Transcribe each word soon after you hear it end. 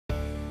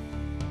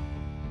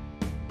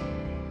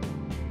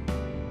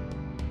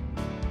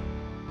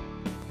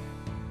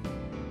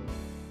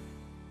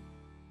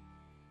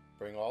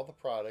Bring all the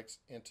products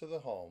into the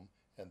home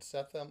and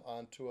set them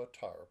onto a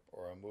tarp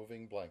or a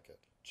moving blanket.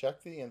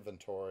 Check the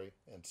inventory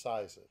and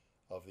sizes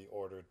of the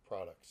ordered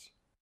products.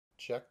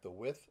 Check the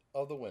width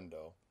of the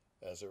window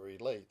as it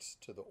relates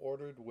to the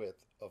ordered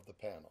width of the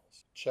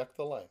panels. Check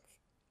the length.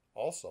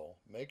 Also,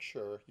 make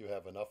sure you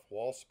have enough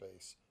wall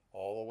space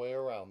all the way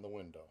around the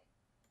window.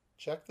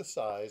 Check the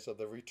size of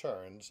the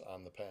returns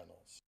on the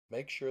panels.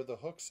 Make sure the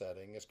hook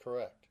setting is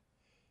correct.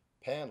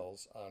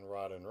 Panels on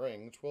rod and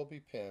rings will be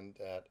pinned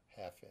at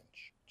 1/2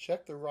 inch.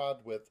 Check the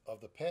rod width of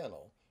the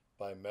panel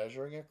by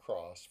measuring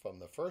across from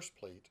the first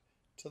pleat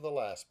to the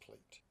last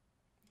pleat.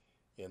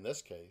 In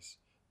this case,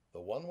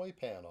 the one-way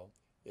panel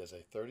is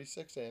a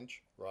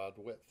 36-inch rod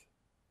width.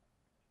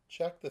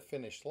 Check the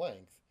finished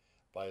length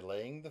by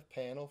laying the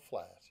panel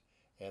flat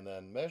and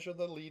then measure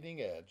the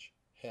leading edge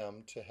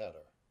hem to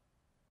header.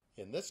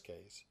 In this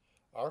case,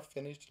 our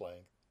finished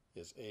length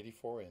is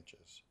 84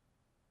 inches.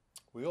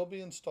 We will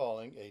be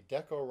installing a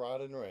deco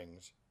rod and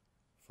rings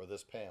for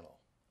this panel.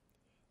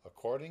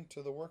 According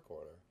to the work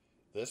order,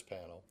 this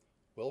panel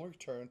will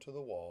return to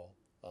the wall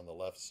on the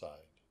left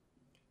side.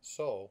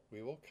 So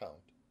we will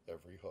count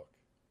every hook.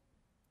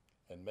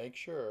 And make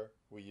sure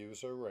we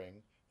use a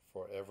ring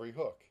for every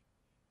hook,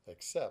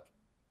 except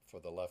for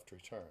the left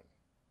return.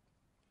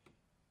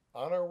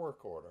 On our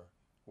work order,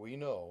 we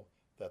know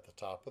that the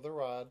top of the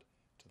rod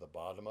to the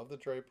bottom of the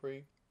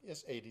drapery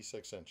is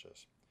 86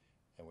 inches,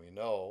 and we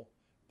know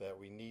that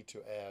we need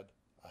to add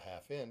a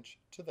 1/2 inch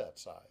to that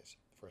size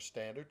for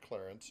standard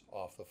clearance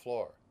off the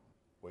floor.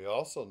 We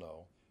also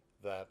know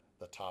that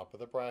the top of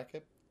the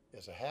bracket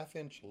is a 1/2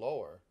 inch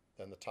lower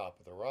than the top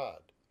of the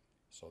rod,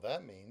 so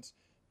that means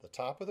the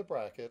top of the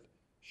bracket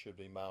should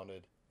be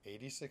mounted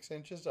 86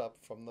 inches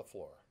up from the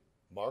floor.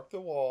 Mark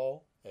the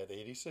wall at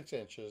 86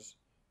 inches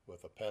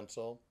with a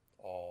pencil,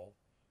 awl,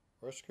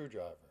 or a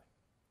screwdriver.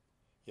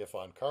 If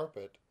on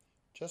carpet,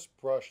 just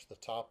brush the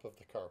top of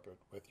the carpet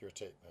with your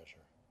tape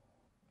measure.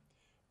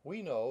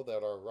 We know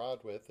that our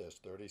rod width is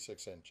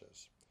 36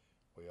 inches.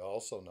 We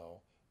also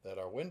know that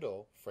our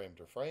window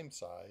frame-to-frame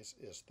size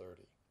is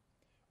 30.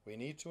 We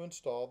need to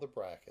install the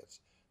brackets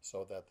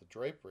so that the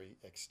drapery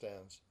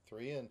extends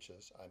 3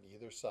 inches on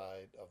either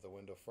side of the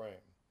window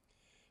frame.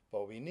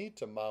 But we need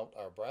to mount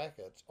our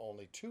brackets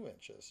only 2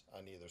 inches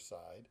on either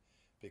side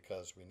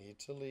because we need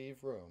to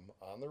leave room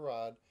on the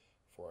rod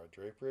for a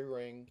drapery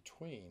ring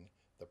between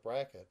the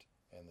bracket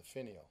and the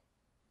finial.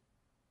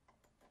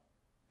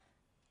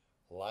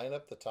 Line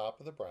up the top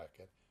of the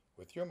bracket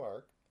with your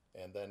mark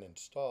and then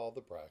install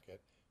the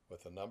bracket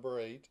with a number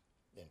 8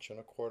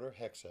 1/4"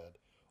 hex head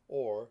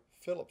or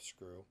Phillips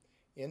screw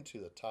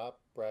into the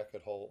top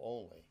bracket hole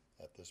only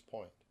at this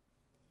point.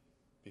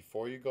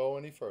 Before you go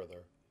any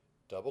further,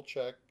 double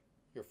check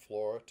your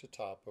floor to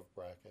top of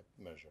bracket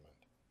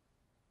measurement.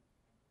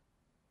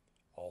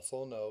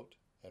 Also note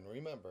and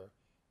remember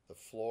the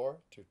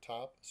floor to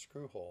top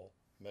screw hole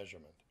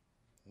measurement.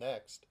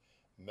 Next,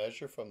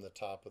 measure from the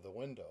top of the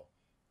window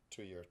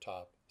to your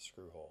top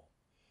screw hole.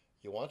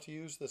 You want to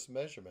use this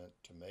measurement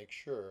to make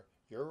sure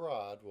your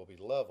rod will be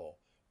level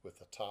with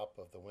the top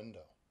of the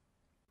window.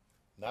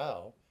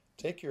 Now,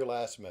 take your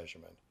last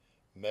measurement.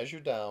 Measure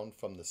down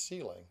from the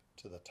ceiling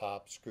to the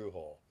top screw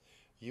hole.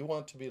 You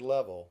want to be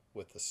level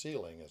with the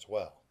ceiling as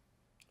well.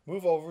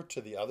 Move over to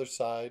the other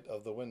side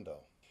of the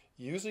window.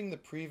 Using the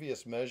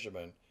previous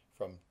measurement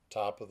from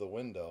top of the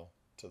window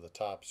to the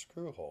top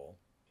screw hole,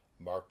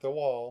 mark the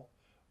wall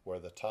where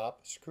the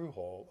top screw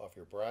hole of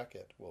your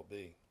bracket will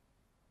be.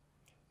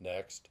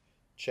 Next,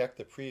 check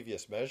the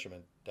previous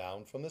measurement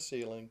down from the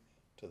ceiling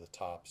to the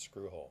top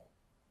screw hole.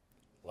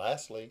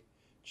 Lastly,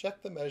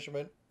 check the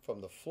measurement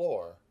from the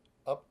floor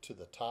up to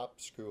the top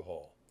screw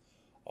hole.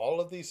 All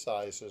of these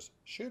sizes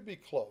should be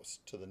close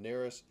to the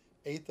nearest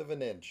 1/8 of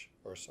an inch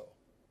or so.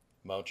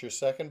 Mount your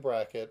second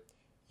bracket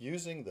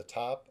using the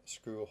top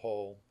screw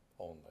hole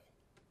only.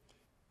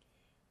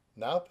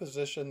 Now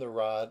position the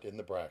rod in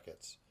the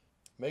brackets.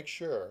 Make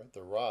sure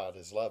the rod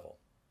is level.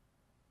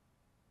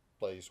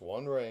 Place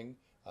one ring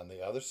on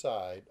the other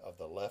side of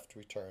the left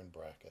return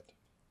bracket.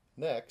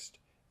 Next,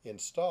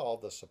 install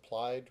the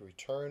supplied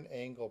return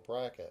angle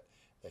bracket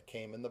that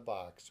came in the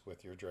box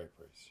with your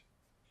draperies.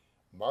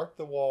 Mark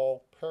the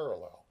wall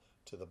parallel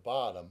to the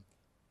bottom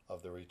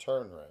of the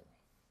return ring.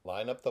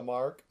 Line up the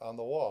mark on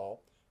the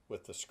wall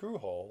with the screw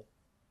hole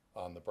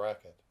on the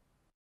bracket.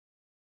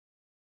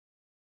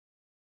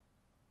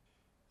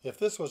 If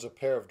this was a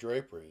pair of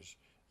draperies,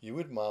 you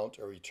would mount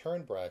a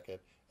return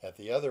bracket at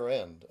the other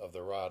end of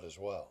the rod as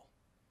well.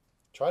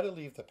 Try to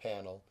leave the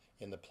panel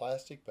in the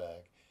plastic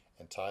bag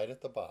and tie it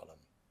at the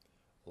bottom.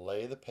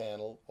 Lay the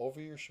panel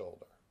over your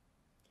shoulder.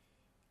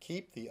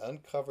 Keep the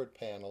uncovered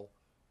panel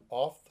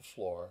off the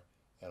floor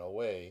and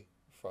away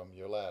from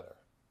your ladder.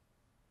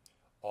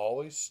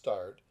 Always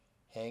start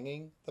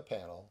hanging the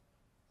panel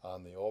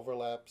on the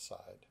overlap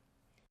side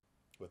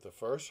with the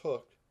first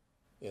hook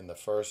in the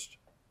first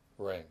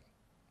ring.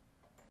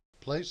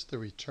 Place the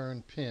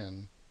return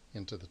pin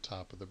into the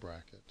top of the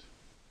bracket.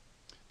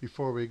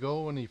 Before we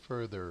go any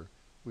further,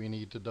 we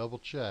need to double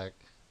check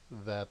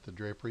that the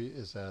drapery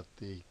is at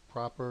the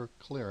proper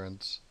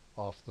clearance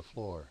off the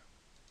floor.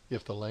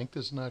 If the length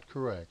is not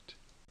correct,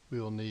 we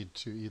will need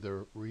to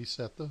either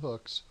reset the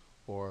hooks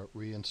or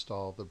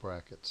reinstall the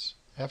brackets.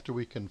 After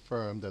we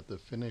confirm that the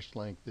finished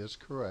length is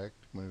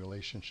correct in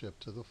relationship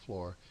to the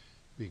floor,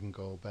 we can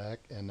go back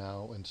and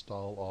now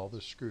install all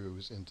the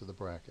screws into the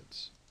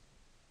brackets.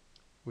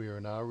 We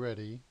are now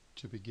ready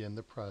to begin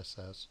the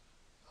process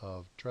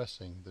of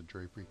dressing the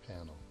drapery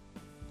panel.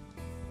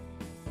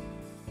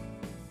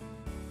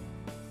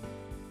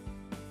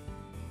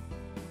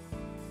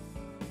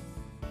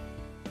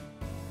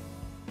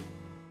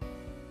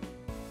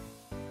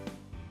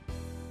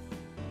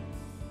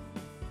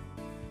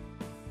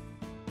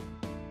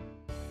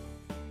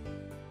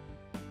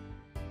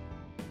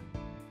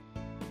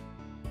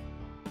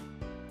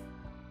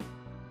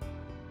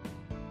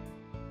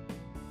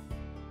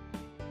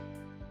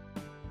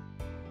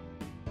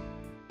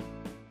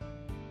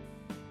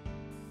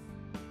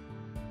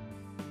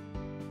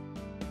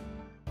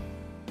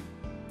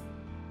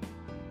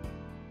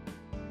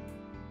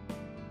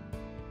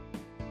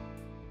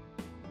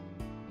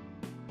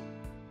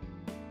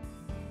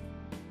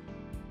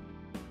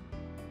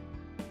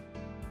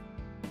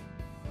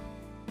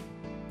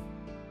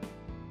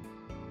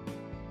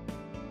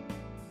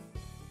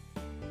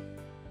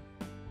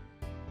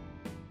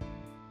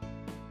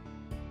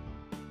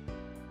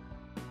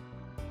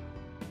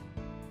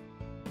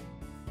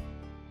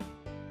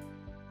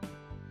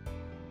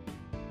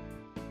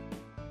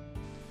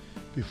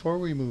 Before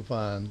we move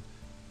on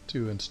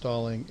to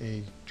installing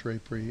a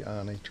drapery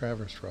on a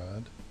traverse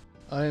rod,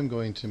 I am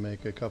going to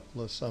make a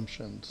couple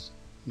assumptions.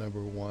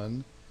 Number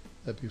one,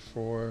 that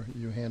before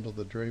you handle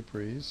the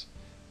draperies,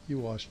 you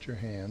washed your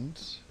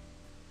hands.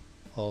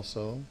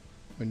 Also,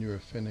 when you are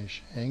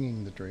finished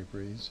hanging the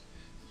draperies,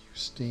 you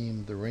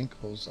steam the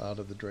wrinkles out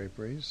of the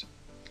draperies.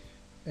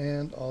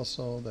 And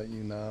also that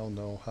you now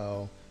know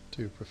how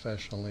to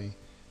professionally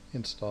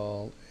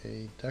install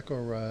a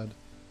deco rod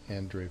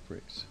and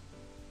draperies.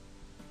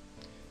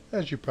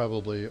 As you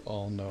probably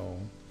all know,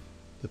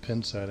 the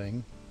pin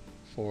setting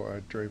for a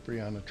drapery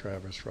on a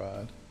traverse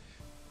rod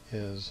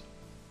is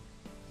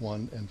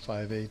 1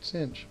 5/8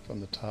 inch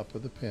from the top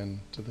of the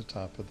pin to the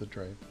top of the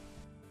drape.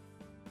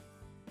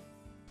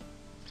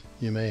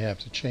 You may have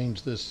to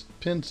change this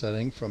pin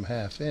setting from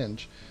 1/2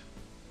 inch,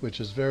 which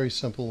is very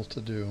simple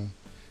to do.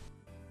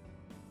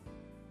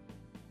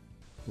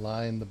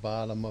 Line the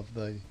bottom of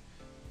the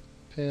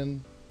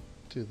pin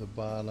to the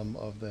bottom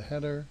of the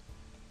header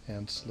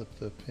and slip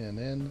the pin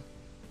in,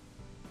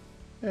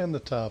 and the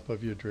top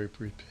of your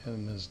drapery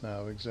pin is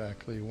now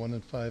exactly 1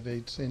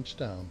 5/8 inch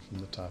down from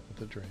the top of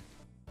the drape.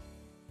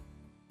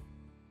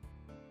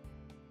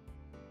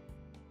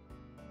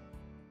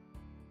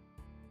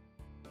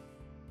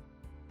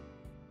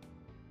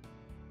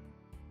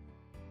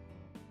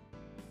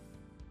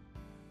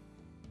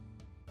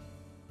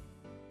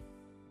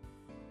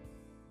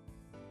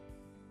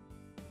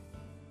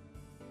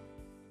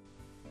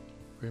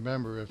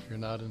 Remember, if you're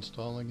not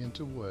installing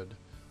into wood,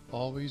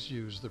 always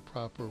use the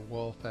proper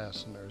wall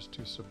fasteners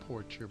to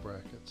support your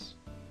brackets.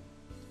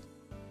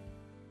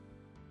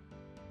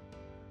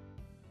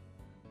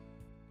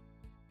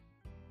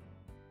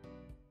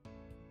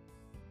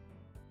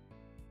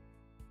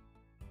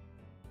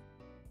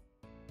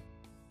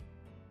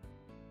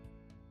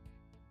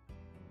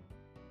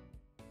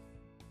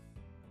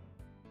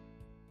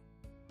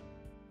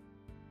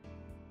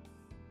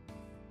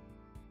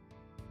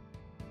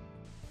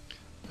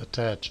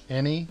 Attach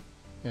any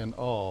and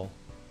all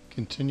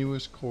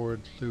continuous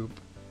cord loop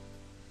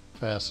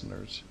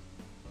fasteners.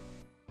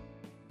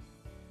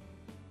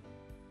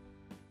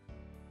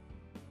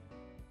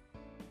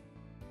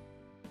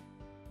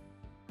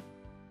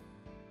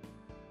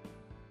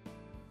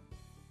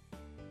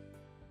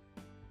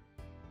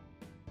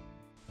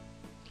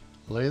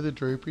 Lay the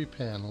drapery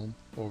panel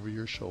over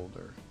your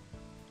shoulder.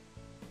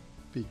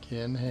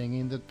 Begin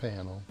hanging the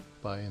panel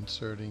by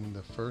inserting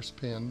the first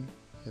pin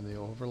in the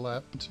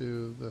overlap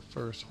to the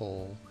first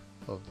hole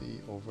of the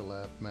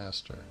overlap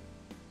master.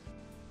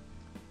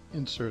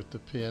 Insert the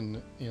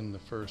pin in the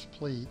first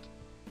pleat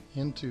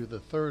into the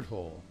third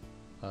hole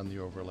on the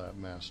overlap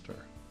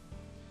master.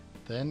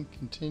 Then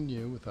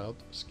continue without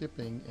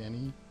skipping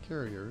any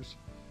carriers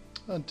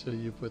until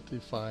you put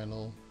the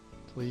final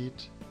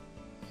pleat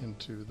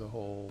into the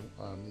hole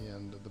on the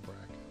end of the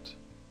bracket.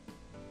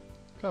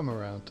 Come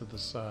around to the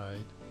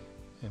side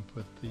and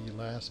put the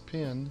last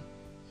pin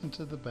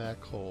into the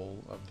back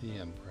hole of the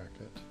end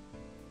bracket.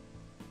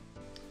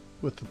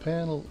 With the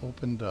panel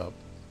opened up,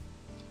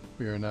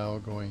 we are now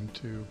going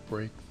to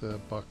break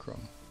the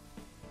buckram.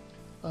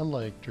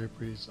 Unlike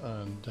draperies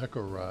on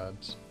deco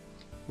rods,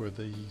 where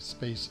the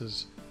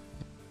spaces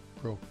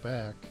broke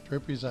back,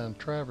 draperies on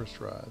traverse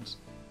rods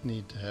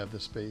need to have the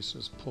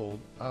spaces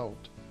pulled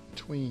out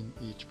between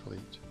each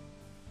pleat.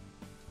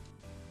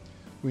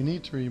 We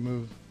need to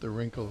remove the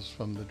wrinkles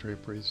from the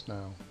draperies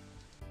now.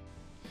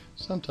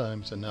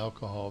 Sometimes an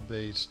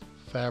alcohol-based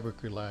fabric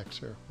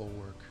relaxer will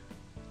work.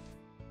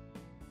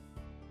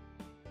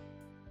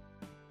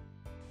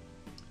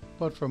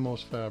 but for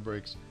most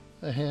fabrics,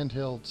 a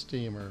handheld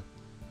steamer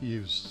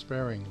used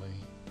sparingly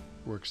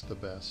works the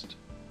best.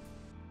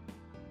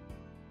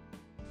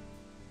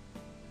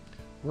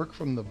 Work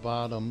from the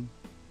bottom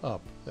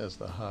up as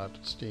the hot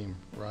steam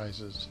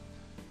rises.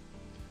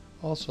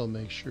 Also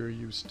make sure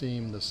you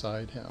steam the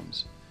side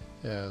hems,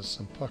 as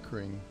some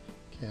puckering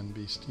can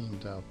be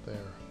steamed out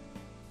there.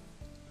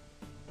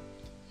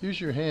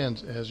 Use your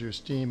hands as you're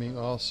steaming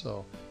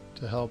also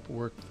to help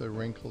work the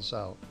wrinkles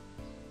out.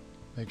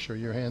 Make sure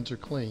your hands are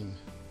clean.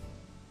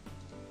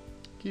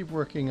 Keep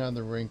working on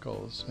the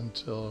wrinkles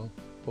until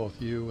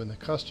both you and the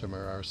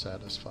customer are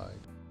satisfied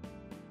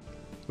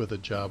with a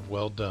job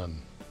well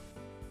done.